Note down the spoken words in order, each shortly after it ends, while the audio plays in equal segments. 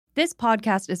This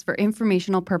podcast is for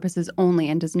informational purposes only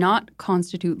and does not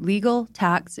constitute legal,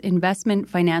 tax, investment,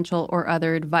 financial, or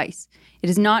other advice. It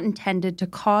is not intended to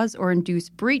cause or induce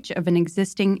breach of an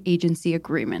existing agency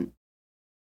agreement.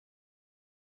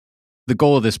 The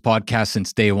goal of this podcast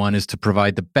since day one is to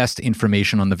provide the best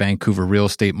information on the Vancouver real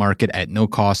estate market at no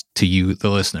cost to you,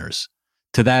 the listeners.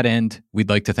 To that end, we'd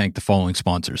like to thank the following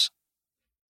sponsors.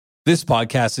 This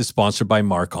podcast is sponsored by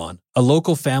Marcon, a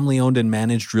local family-owned and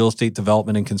managed real estate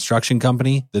development and construction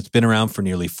company that's been around for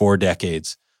nearly 4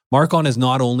 decades. Marcon is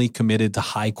not only committed to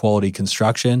high-quality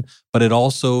construction, but it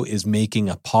also is making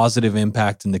a positive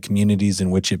impact in the communities in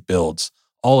which it builds,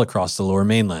 all across the Lower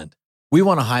Mainland. We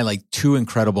want to highlight 2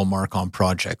 incredible Marcon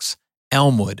projects.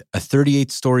 Elmwood, a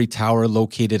 38-story tower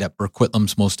located at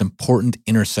Burquitlam's most important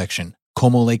intersection,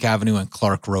 Como Lake Avenue and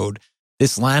Clark Road.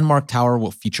 This landmark tower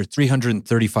will feature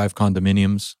 335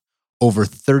 condominiums, over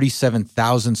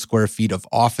 37,000 square feet of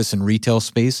office and retail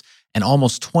space, and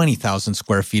almost 20,000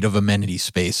 square feet of amenity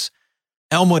space.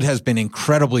 Elmwood has been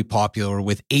incredibly popular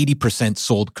with 80%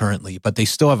 sold currently, but they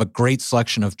still have a great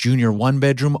selection of junior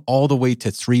 1-bedroom all the way to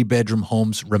 3-bedroom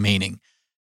homes remaining.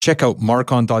 Check out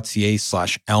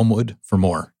marcon.ca/Elmwood for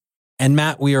more. And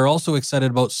Matt, we are also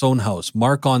excited about Sohn House,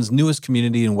 Marcon's newest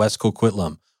community in West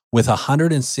Coquitlam. With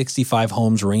 165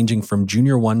 homes ranging from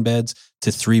junior 1-beds to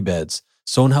 3-beds,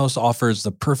 Sohn House offers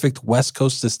the perfect West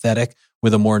Coast aesthetic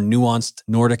with a more nuanced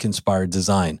Nordic-inspired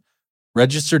design.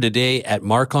 Register today at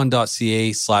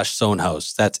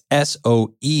marcon.ca/Sohnhaus. That's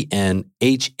SOENHAUS.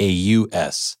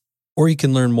 Or you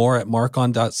can learn more at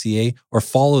marcon.ca or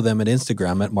follow them at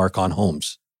Instagram at Marcon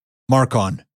Homes.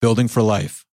 Marcon, building for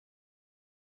life.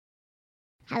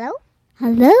 Hello?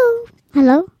 Hello?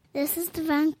 Hello? This is the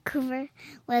Vancouver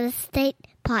Real Estate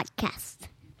Podcast.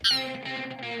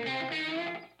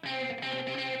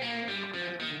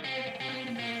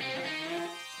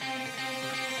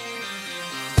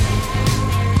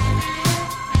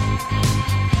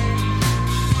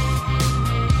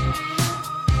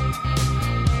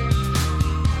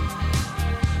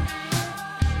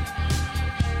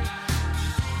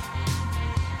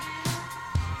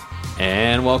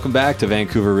 And welcome back to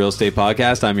Vancouver Real Estate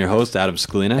Podcast. I'm your host, Adam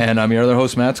Scalina. And I'm your other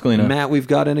host, Matt Scalina. Matt, we've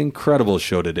got an incredible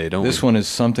show today, don't we? This one is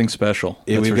something special.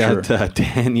 We've got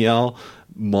Danielle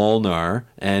Molnar,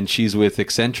 and she's with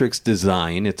Eccentrics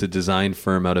Design. It's a design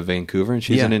firm out of Vancouver, and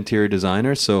she's an interior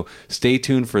designer, so stay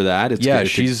tuned for that.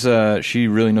 She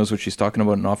really knows what she's talking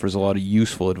about and offers a lot of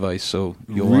useful advice, so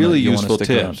you'll useful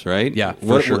tips, right? Yeah,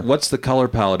 for sure. What's the color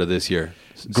palette of this year?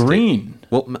 Green.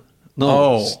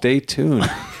 Stay tuned.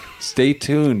 Stay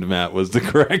tuned, Matt, was the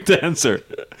correct answer.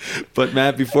 But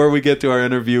Matt, before we get to our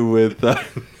interview with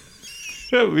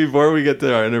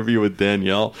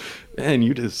Danielle, man,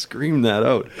 you just screamed that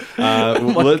out.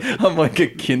 I'm like a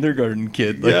kindergarten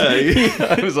kid.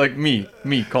 I was like, me,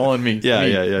 calling me. Yeah.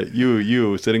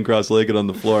 You sitting cross-legged on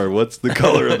the floor. What's the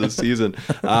color of the season?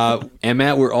 And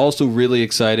Matt, we're also really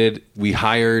excited. We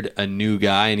hired a new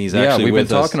guy, and he's actually with us. We've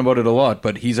been talking about it a lot,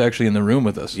 but he's actually in the room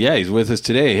with us. Yeah, he's with us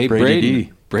today. Hey,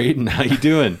 Braden, how you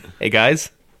doing? Hey, guys.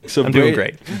 So I'm doing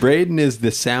great. Braden is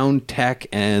the sound tech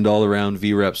and all-around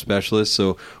VREP specialist,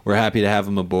 so we're happy to have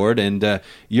him aboard. And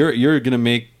you're going to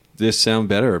make this sound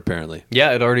better, apparently.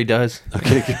 Yeah, it already does.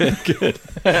 Okay, good.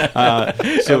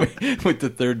 So with the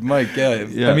third mic,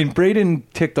 yeah. I mean, Braden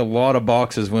ticked a lot of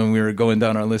boxes when we were going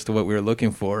down our list of what we were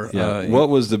looking for. Yeah. What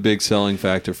was the big selling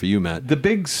factor for you, Matt? The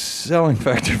big selling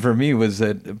factor for me was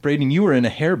that, Braden, you were in a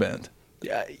hair band.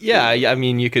 Yeah. I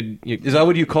mean, is that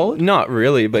what you call it? Not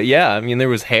really, but yeah. I mean, there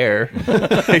was hair.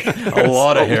 A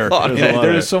lot of hair.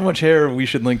 There's so much hair. We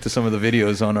should link to some of the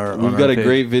videos on our. We've got a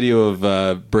great video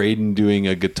of Braden doing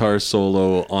a guitar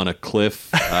solo on a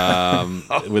cliff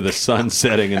with the sun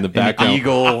setting in the background. An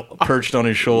eagle perched on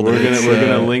his shoulder. We're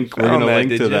gonna link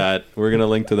to that. We're gonna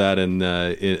link to that on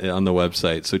the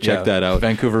website. So check that out.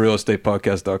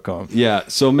 VancouverRealEstatePodcast.com. Yeah.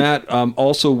 So Matt,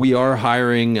 also we are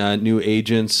hiring new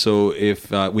agents. So if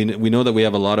we know that we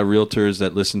have a lot of realtors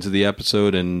that listen to the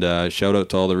episode, and shout out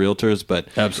to all the realtors. But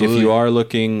Absolutely. If you are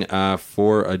looking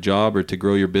for a job or to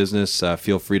grow your business,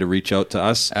 feel free to reach out to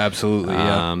us. Absolutely.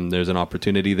 Yeah. There's an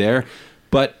opportunity there.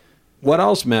 But what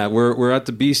else, Matt? We're at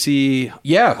the BC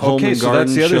Home and Garden so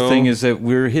that's the other show. thing is that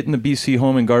we're hitting the BC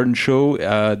Home and Garden Show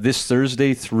this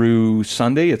Thursday through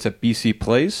Sunday. It's at BC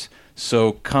Place.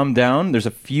 So come down. There's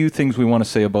a few things we want to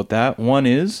say about that. One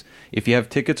is, if you have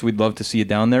tickets, we'd love to see you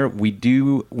down there.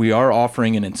 We are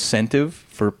offering an incentive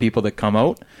for people that come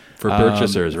out. For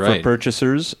purchasers, right? For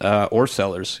purchasers or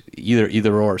sellers,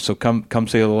 either or. So come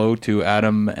say hello to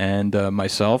Adam and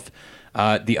myself.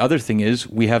 The other thing is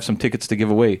we have some tickets to give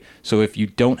away. So if you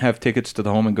don't have tickets to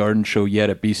the Home and Garden Show yet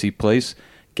at BC Place,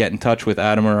 get in touch with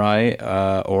Adam or I,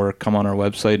 or come on our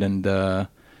website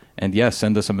and yeah,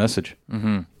 send us a message.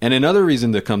 Mm-hmm. And another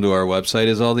reason to come to our website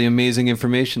is all the amazing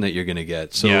information that you're going to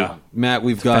get. So, Matt,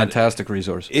 we've got... fantastic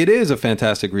resource. It is a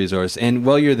fantastic resource. And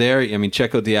while you're there, I mean,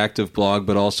 check out the Active blog,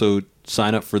 but also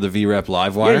sign up for the VREP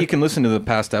Livewire. Yeah, you can listen to the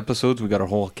past episodes. We got a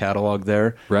whole catalog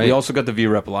there. Right. We also got the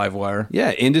VREP Livewire.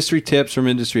 Yeah, industry tips from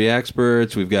industry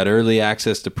experts. We've got early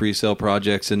access to pre-sale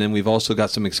projects. And then we've also got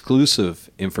some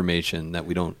exclusive information that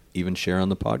we don't even share on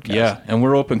the podcast. Yeah, and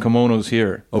we're open kimonos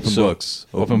here. Open books.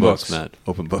 Open books, Matt.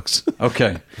 Open books.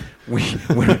 Okay.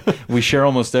 We share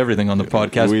almost everything on the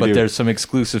podcast, but there's some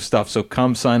exclusive stuff. So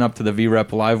come sign up to the VREP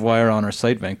Livewire on our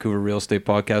site,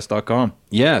 VancouverRealEstatePodcast.com.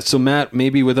 Yeah, so Matt,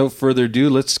 maybe without further ado,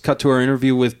 let's cut to our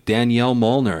interview with Danielle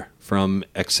Molnar from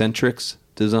Eccentrics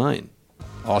Design.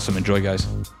 Awesome. Enjoy, guys.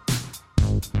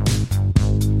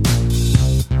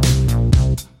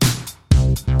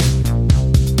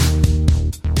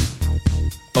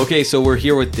 Okay, so we're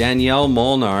here with Danielle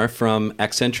Molnar from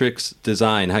Eccentrics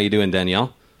Design. How you doing,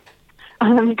 Danielle?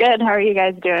 I'm good. How are you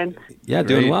guys doing? Yeah,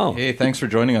 doing Great. well. Hey, thanks for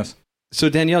joining us. So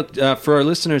Danielle, for our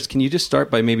listeners, can you just start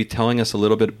by maybe telling us a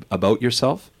little bit about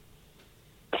yourself?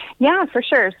 Yeah, for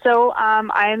sure. So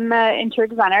I'm an interior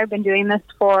designer. I've been doing this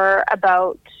for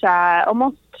about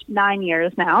almost 9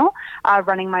 years now,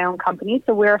 running my own company.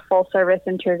 So we're a full-service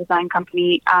interior design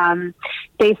company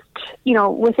based,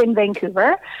 within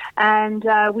Vancouver, and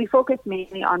we focus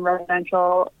mainly on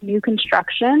residential new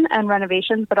construction and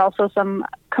renovations, but also some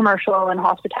commercial and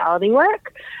hospitality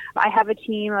work. I have a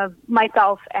team of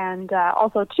myself and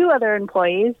also 2 other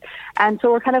employees, and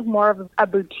so we're kind of more of a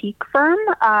boutique firm.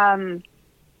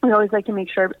 We always like to make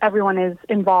sure everyone is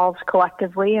involved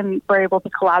collectively and we're able to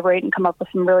collaborate and come up with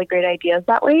some really great ideas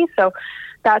that way. So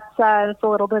that's a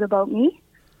little bit about me.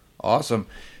 Awesome.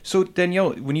 So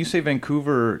Danielle, when you say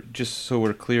Vancouver, just so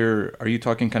we're clear, are you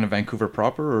talking kind of Vancouver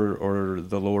proper or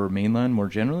the Lower Mainland more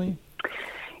generally?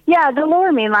 Yeah, the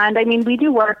Lower Mainland. I mean, we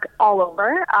do work all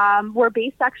over. We're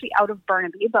based actually out of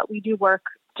Burnaby, but we do work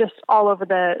just all over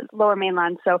the Lower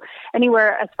Mainland. So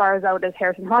anywhere as far as out as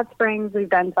Harrison Hot Springs, we've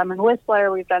done some in Whistler,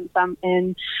 we've done some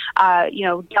in,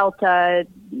 Delta,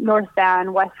 North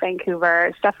Van, West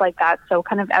Vancouver, stuff like that. So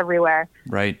kind of everywhere.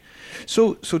 Right.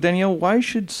 So Danielle, why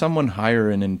should someone hire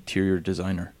an interior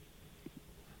designer?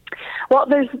 Well,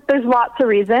 there's lots of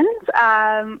reasons.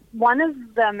 One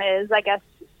of them is, I guess,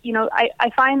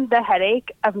 I find the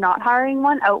headache of not hiring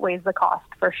one outweighs the cost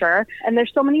for sure. And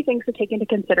there's so many things to take into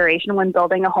consideration when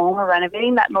building a home or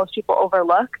renovating that most people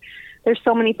overlook. There's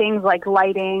so many things like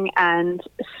lighting and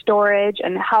storage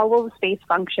and how will the space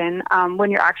function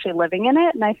when you're actually living in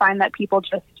it. And I find that people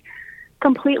just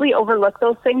completely overlook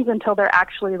those things until they're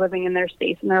actually living in their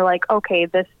space. And they're like, okay,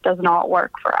 this does not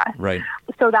work for us. Right.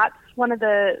 So that's one of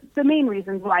the main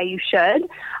reasons why you should.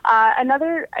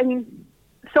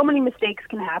 So many mistakes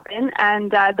can happen,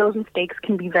 and those mistakes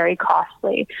can be very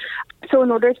costly. So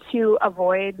in order to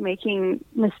avoid making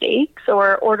mistakes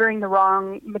or ordering the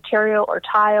wrong material or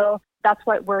tile, that's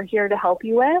what we're here to help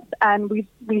you with. And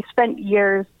we've spent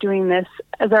years doing this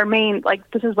as our main,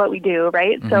 this is what we do,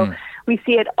 right? Mm-hmm. So we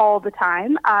see it all the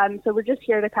time. So we're just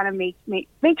here to kind of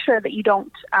make sure that you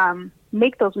don't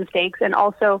make those mistakes, and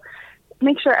also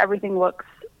make sure everything looks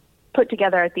put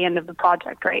together at the end of the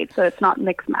project, right? So it's not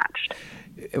mixed matched.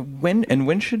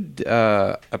 When should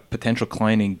a potential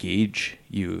client engage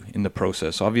you in the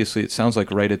process? Obviously, it sounds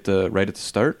like right at the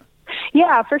start.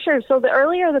 Yeah, for sure. So the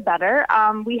earlier the better.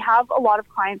 We have a lot of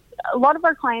clients. A lot of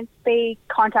our clients, they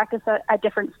contact us at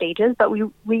different stages, but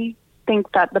we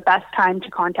think that the best time to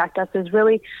contact us is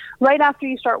really right after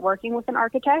you start working with an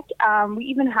architect. We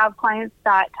even have clients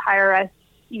that hire us,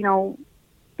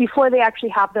 before they actually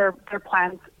have their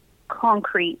plans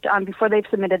concrete, before they've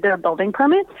submitted their building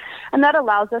permits. And that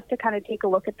allows us to kind of take a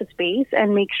look at the space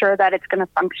and make sure that it's going to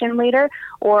function later,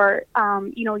 or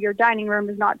your dining room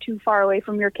is not too far away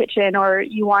from your kitchen, or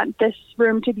you want this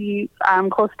room to be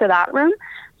close to that room.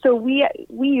 So we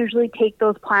usually take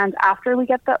those plans after we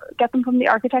get them from the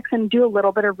architects and do a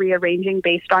little bit of rearranging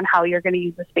based on how you're going to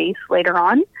use the space later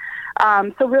on.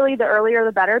 So really the earlier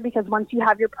the better, because once you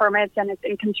have your permits and it's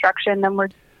in construction, then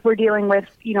we're dealing with,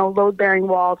 load-bearing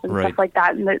walls and right. stuff like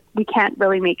that, and we can't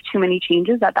really make too many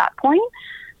changes at that point.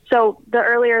 So the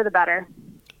earlier the better.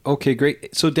 Okay,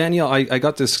 great. So Danielle, I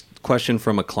got this question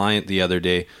from a client the other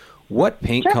day. What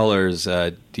paint colors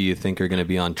do you think are going to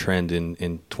be on trend in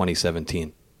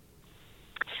 2017?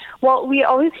 Well, we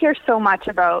always hear so much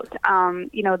about,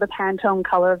 the Pantone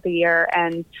color of the year,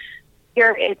 and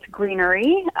Here it's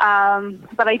greenery,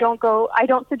 but I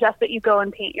don't suggest that you go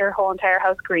and paint your whole entire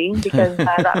house green because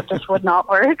that just would not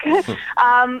work.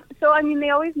 So, I mean, they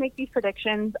always make these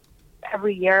predictions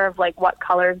every year of like what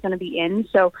color is going to be in.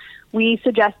 So we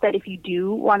suggest that if you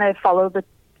do want to follow the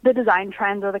design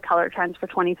trends or the color trends for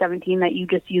 2017, that you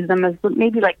just use them as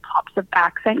maybe like pops of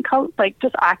accent color, like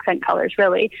just accent colors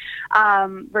really,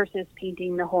 versus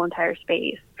painting the whole entire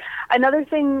space. Another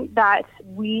thing that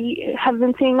we have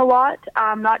been seeing a lot,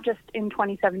 not just in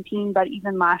 2017, but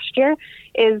even last year,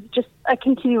 is just a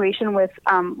continuation with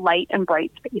light and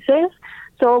bright spaces.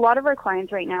 So a lot of our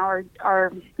clients right now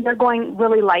they're going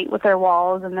really light with their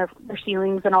walls and their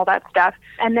ceilings and all that stuff,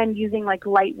 and then using like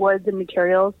light woods and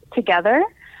materials together.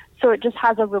 So it just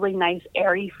has a really nice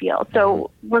airy feel. So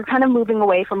we're kind of moving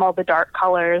away from all the dark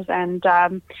colors, and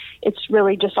it's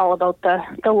really just all about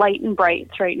the light and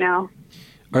brights right now.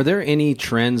 Are there any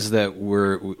trends that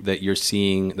you're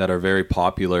seeing that are very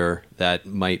popular that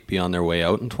might be on their way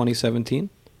out in 2017?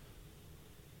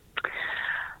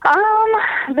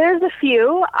 There's a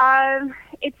few.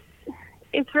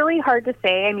 It's really hard to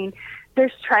say. I mean,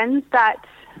 there's trends that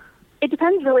it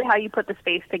depends really how you put the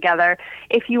space together.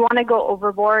 If you want to go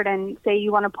overboard and say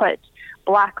you want to put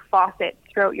black faucets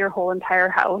throughout your whole entire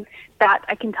house, that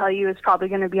I can tell you is probably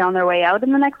going to be on their way out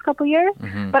in the next couple of years.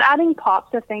 Mm-hmm. But adding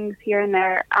pops of things here and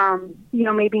there,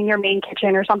 maybe in your main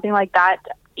kitchen or something like that,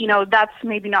 that's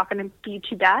maybe not going to be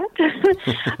too bad.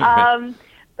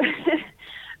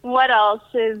 What else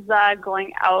is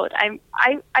going out?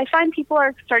 I find people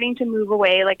are starting to move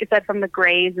away, like I said, from the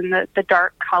grays and the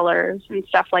dark colors and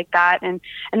stuff like that. And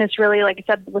it's really, like I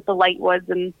said, with the light woods,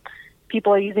 and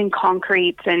people are using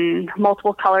concretes and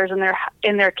multiple colors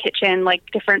in their kitchen, like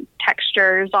different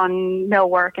textures on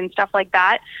millwork and stuff like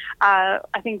that. I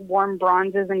think warm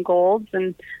bronzes and golds,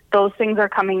 and those things are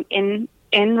coming in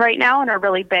right now and are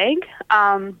really big.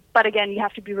 But again, you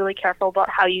have to be really careful about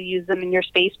how you use them in your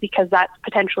space, because that's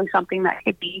potentially something that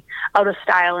could be out of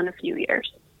style in a few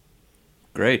years.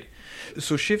 Great.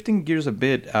 So shifting gears a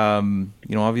bit,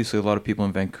 obviously a lot of people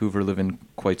in Vancouver live in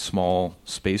quite small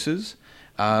spaces.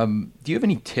 Do you have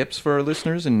any tips for our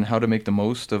listeners in how to make the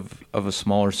most of a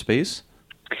smaller space?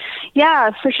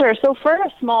 Yeah, for sure. So for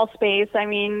a small space, I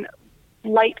mean,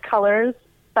 light colors,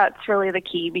 that's really the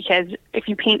key, because if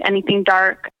you paint anything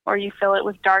dark or you fill it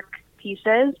with dark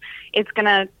pieces, it's going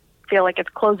to feel like it's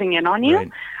closing in on you.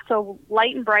 Right. So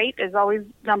light and bright is always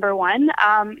number one.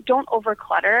 Don't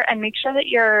overclutter, and make sure that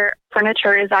your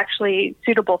furniture is actually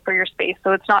suitable for your space.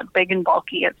 So it's not big and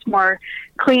bulky. It's more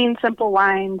clean, simple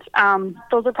lines.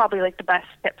 Those are probably like the best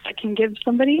tips I can give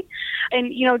somebody.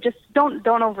 And, just don't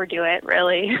overdo it,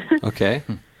 really. Okay.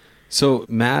 So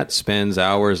Matt spends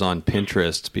hours on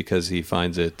Pinterest because he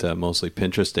finds it mostly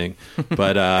Pinteresting.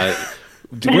 But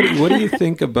what do you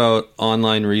think about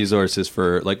online resources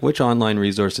which online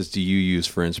resources do you use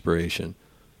for inspiration?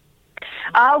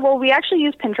 Well, we actually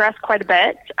use Pinterest quite a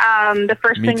bit. The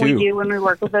first thing we do when we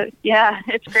work with it, yeah,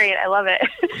 it's great. I love it.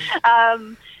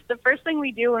 The first thing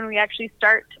we do when we actually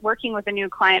start working with a new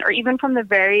client, or even from the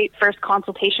very first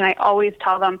consultation, I always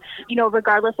tell them,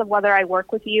 regardless of whether I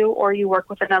work with you or you work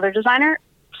with another designer,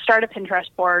 start a Pinterest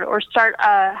board or start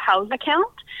a house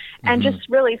account and just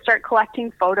really start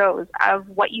collecting photos of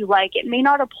what you like. It may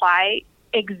not apply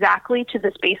exactly to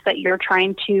the space that you're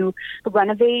trying to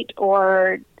renovate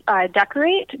or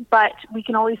decorate, but we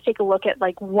can always take a look at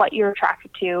like what you're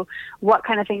attracted to, what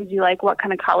kind of things you like, what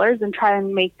kind of colors, and try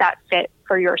and make that fit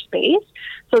for your space.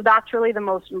 So that's really the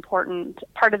most important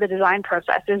part of the design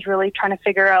process, is really trying to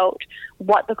figure out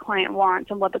what the client wants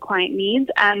and what the client needs.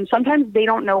 And sometimes they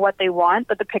don't know what they want,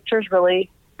 but the pictures really,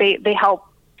 they help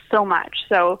so much.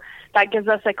 So that gives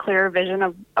us a clearer vision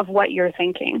of what you're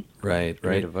thinking. Right.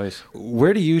 Great advice.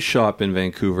 Where do you shop in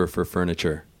Vancouver for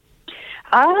furniture?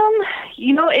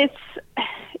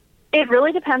 It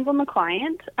really depends on the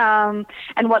client and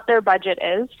what their budget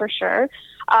is, for sure.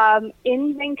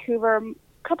 In Vancouver,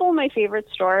 a couple of my favorite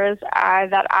stores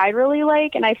that I really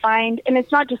like, and I find, and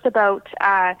it's not just about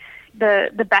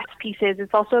the best pieces,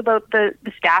 it's also about the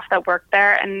staff that work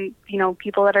there and,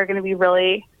 people that are going to be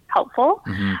really helpful.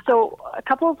 Mm-hmm. So a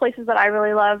couple of places that I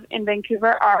really love in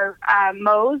Vancouver are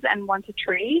Moe's and Once a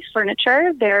Tree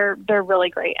Furniture. They're really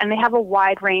great, and they have a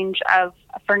wide range of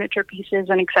furniture pieces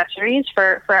and accessories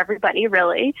for everybody,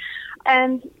 really.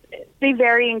 And they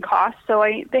vary in cost, so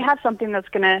they have something that's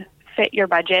going to fit your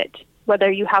budget, whether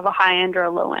you have a high-end or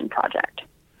a low-end project.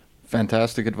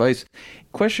 Fantastic advice.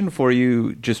 Question for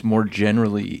you, just more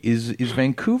generally, is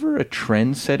Vancouver a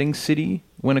trend-setting city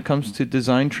when it comes to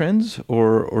design trends,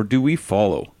 or do we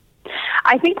follow?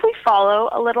 I think we follow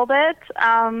a little bit.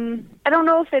 I don't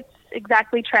know if it's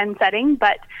exactly trend setting,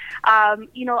 but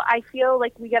I feel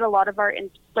like we get a lot of our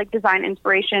design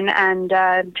inspiration and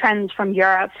trends from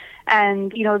Europe,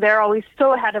 and they're always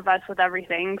so ahead of us with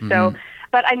everything. So,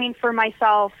 but I mean, for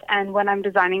myself and when I'm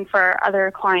designing for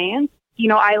other clients,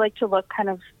 I like to look kind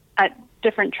of at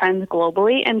different trends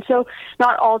globally, and so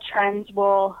not all trends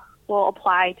will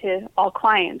apply to all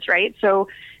clients, right? So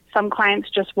some clients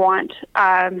just want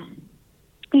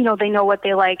they know what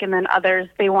they like, and then others,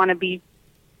 they want to be,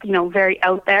 very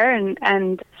out there.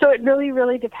 And so it really,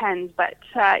 really depends. But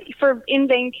not in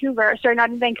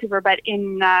Vancouver, but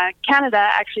in Canada,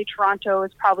 actually, Toronto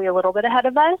is probably a little bit ahead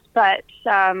of us. But,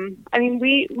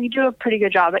 we do a pretty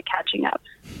good job at catching up.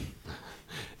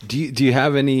 Do you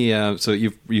have any, so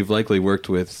you've likely worked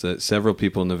with several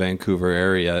people in the Vancouver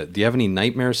area. Do you have any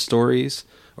nightmare stories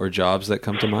or jobs that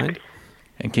come to mind?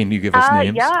 And can you give us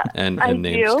names? Yeah, and I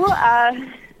names. do.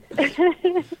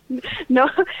 No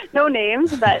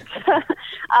names, but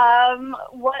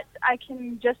what I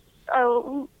can just a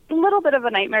little bit of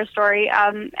a nightmare story,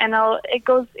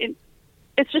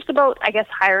 it's just about, I guess,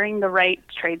 hiring the right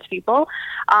tradespeople.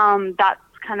 That's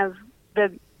kind of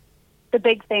the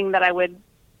big thing that I would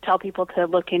tell people to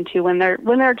look into when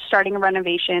they're starting a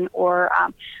renovation or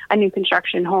a new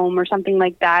construction home or something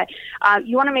like that.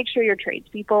 You want to make sure your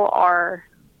tradespeople are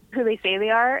who they say they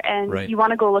are, and you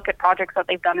want to go look at projects that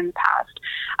they've done in the past.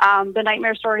 The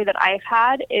nightmare story that I've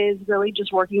had is really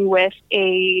just working with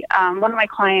one of my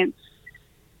clients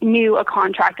knew a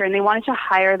contractor, and they wanted to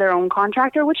hire their own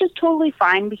contractor, which is totally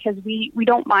fine because we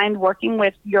don't mind working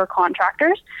with your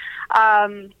contractors.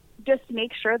 Just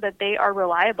make sure that they are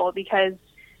reliable, because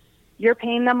you're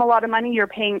paying them a lot of money, you're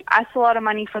paying us a lot of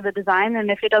money for the design, and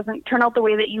if it doesn't turn out the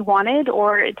way that you wanted,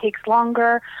 or it takes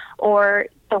longer, or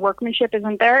the workmanship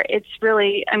isn't there, it's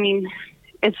really,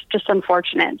 it's just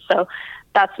unfortunate. So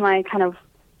that's my kind of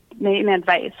main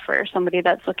advice for somebody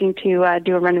that's looking to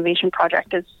do a renovation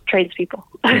project is tradespeople.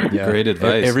 Yeah. Great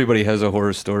advice. Everybody has a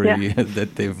horror story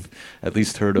that they've at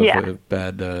least heard of a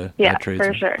bad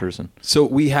tradesperson. Sure. So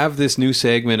we have this new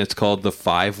segment. It's called the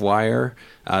 5 Wire.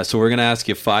 So we're going to ask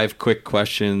you 5 quick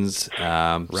questions.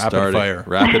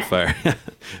 Rapid fire.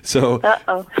 So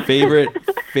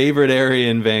favorite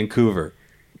area in Vancouver?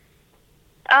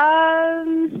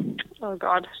 Oh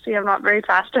God! See, I'm not very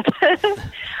fast at this.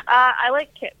 I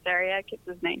like Kit's area. Kit's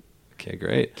his name. Okay,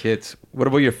 great. Kit's. What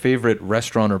about your favorite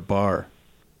restaurant or bar?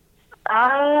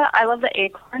 I love the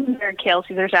Acorn. Their kale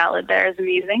Caesar salad there is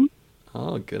amazing.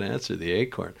 Oh, good answer. The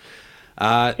Acorn.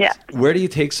 Where do you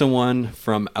take someone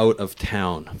from out of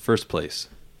town? First place.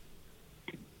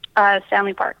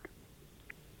 Stanley Park.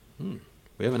 We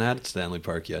haven't had Stanley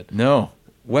Park yet. No.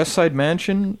 West Side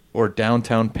Mansion or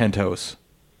downtown penthouse?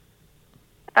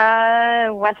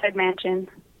 West Side Mansion.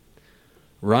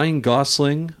 Ryan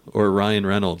Gosling or Ryan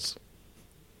Reynolds?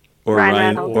 Or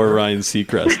Ryan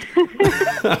Seacrest?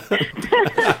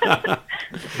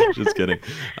 Just kidding.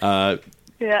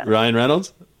 Ryan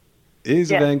Reynolds?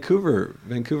 He's a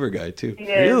Vancouver guy too.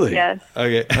 Really? Yes.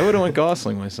 Okay. I would have went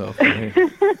Gosling myself. Hey,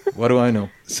 what do I know?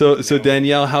 So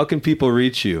Danielle, how can people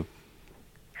reach you?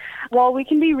 Well, we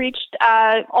can be reached.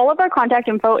 All of our contact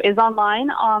info is online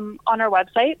on our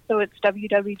website, so it's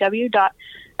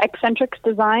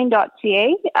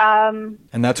www.eccentricsdesign.ca.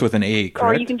 And that's with an A,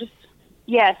 correct? Or you can just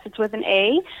it's with an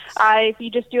A. If you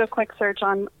just do a quick search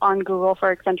on Google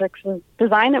for Eccentrics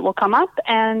Design, it will come up,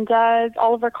 and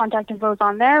all of our contact info is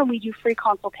on there. We do free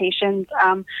consultations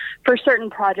for certain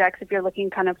projects if you're looking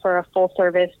kind of for a full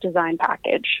service design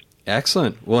package.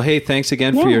 Excellent. Well, hey, thanks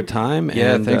again for your time.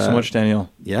 Yeah, and, thanks so much, Danielle.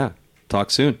 Yeah,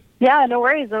 talk soon. Yeah, no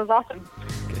worries. That was awesome.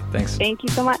 Okay, thanks. Thank you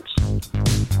so much.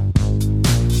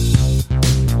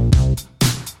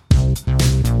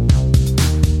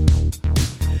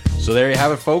 So there you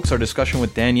have it, folks. Our discussion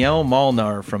with Danielle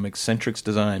Molnar from Eccentrics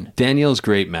Design. Danielle's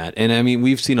great, Matt. And I mean,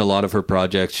 we've seen a lot of her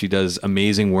projects. She does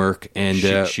amazing work.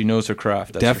 And she knows her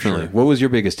craft. That's definitely. For sure. What was your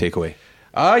biggest takeaway?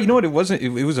 You know what? It wasn't.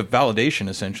 It was a validation,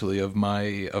 essentially, of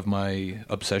my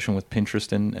obsession with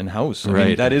Pinterest and House. I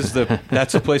mean,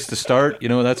 that's a place to start. You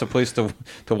know, that's a place to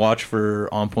watch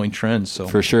for on point trends. So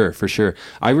for sure.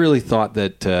 I really thought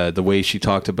that the way she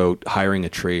talked about hiring a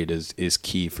trade is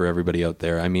key for everybody out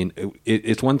there. I mean,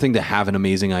 it's one thing to have an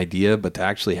amazing idea, but to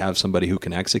actually have somebody who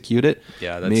can execute it.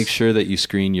 Yeah, make sure that you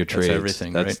screen your trades. That's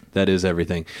everything. Right? That is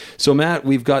everything. So Matt,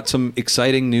 we've got some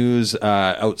exciting news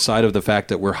outside of the fact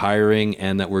that we're hiring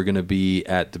and that we're going to be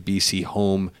at the BC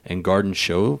Home and Garden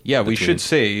Show. Yeah, we should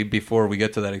say before we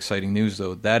get to that exciting news,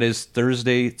 though, that is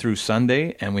Thursday through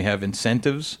Sunday, and we have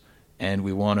incentives and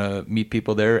we want to meet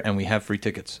people there, and we have free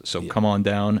tickets. So come on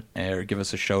down or give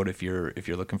us a shout if you're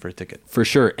looking for a ticket. For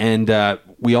sure. And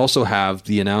we also have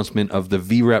the announcement of the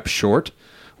VREP Short,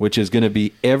 which is going to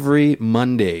be every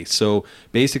Monday. So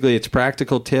basically, it's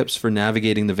practical tips for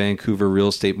navigating the Vancouver real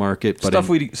estate market. But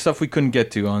stuff we couldn't get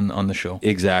to on the show.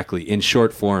 Exactly, in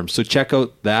short form. So check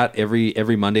out that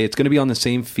every Monday. It's going to be on the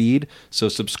same feed. So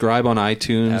subscribe on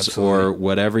iTunes or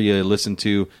whatever you listen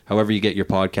to, however you get your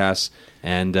podcasts,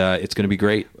 and it's going to be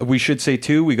great. We should say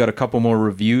too, we got a couple more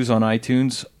reviews on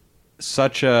iTunes.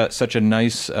 Such a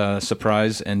nice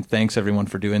surprise, and thanks everyone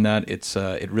for doing that.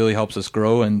 It really helps us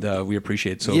grow, and we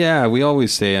appreciate it. So yeah, we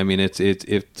always say, I mean, it's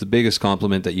the biggest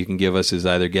compliment that you can give us is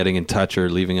either getting in touch or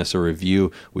leaving us a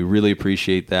review. We really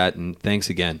appreciate that, and thanks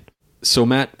again. So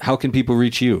Matt, how can people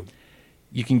reach you?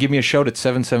 You can give me a shout at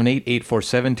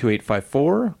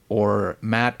 778-847-2854 or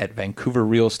Matt at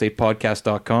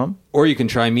VancouverRealEstatePodcast.com. Or you can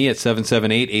try me at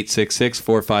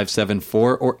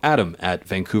 778-866-4574 or Adam at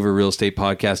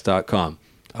VancouverRealEstatePodcast.com.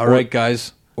 All right,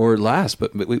 guys. Or last,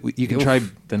 but you can try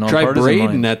Nonpartisan Braden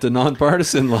line. at the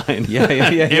Nonpartisan line. Yeah,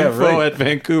 Info right. at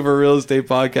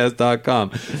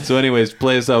VancouverRealEstatePodcast.com. So anyways,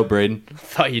 play us out, Braden.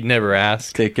 Thought you'd never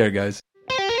ask. Take care, guys.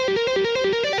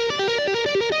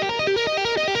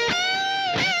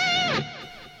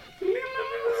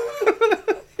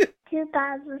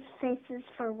 2,000 Faces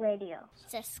for Radio.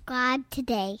 Subscribe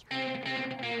today.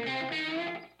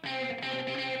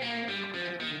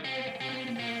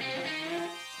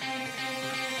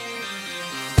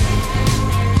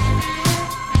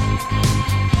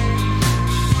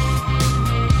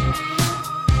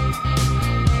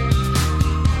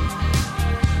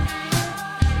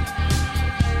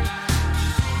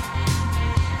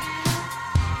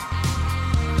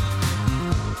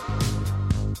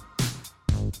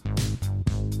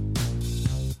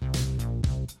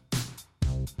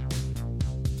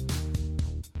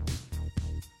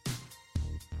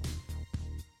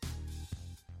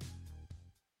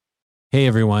 Hey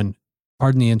everyone,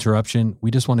 pardon the interruption.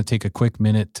 We just want to take a quick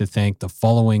minute to thank the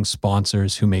following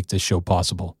sponsors who make this show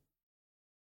possible.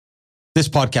 This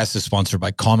podcast is sponsored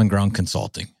by Common Ground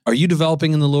Consulting. Are you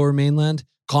developing in the Lower Mainland?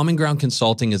 Common Ground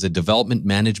Consulting is a development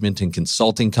management and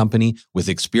consulting company with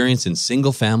experience in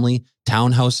single-family,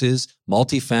 townhouses,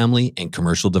 multifamily, and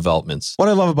commercial developments. What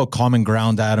I love about Common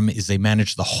Ground, Adam, is they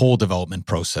manage the whole development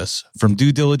process, from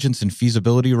due diligence and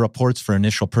feasibility reports for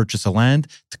initial purchase of land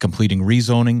to completing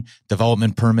rezoning,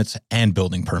 development permits, and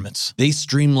building permits. They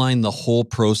streamline the whole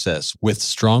process with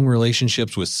strong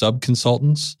relationships with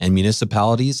sub-consultants and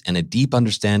municipalities and a deep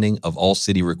understanding of all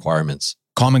city requirements.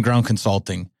 Common Ground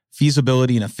Consulting.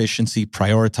 Feasibility and efficiency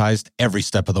prioritized every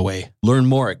step of the way. Learn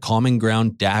more at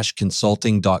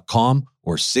commonground-consulting.com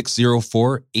or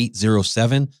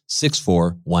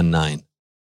 604-807-6419.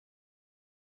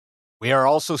 We are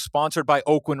also sponsored by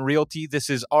Oakwyn Realty. This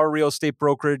is our real estate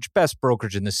brokerage, best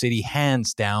brokerage in the city,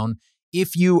 hands down.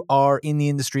 If you are in the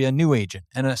industry, a new agent,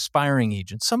 an aspiring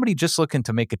agent, somebody just looking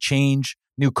to make a change,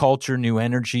 new culture, new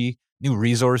energy, new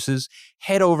resources,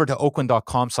 head over to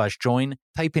oakwyn.com/join,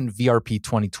 type in VRP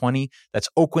 2020. That's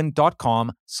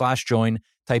oakwyn.com/join,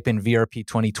 type in VRP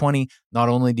 2020. Not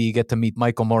only do you get to meet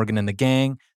Michael Morgan and the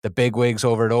gang, the bigwigs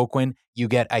over at Oakwyn, you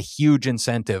get a huge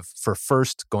incentive for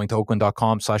first going to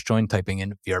oakwyn.com/join, typing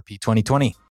in VRP 2020.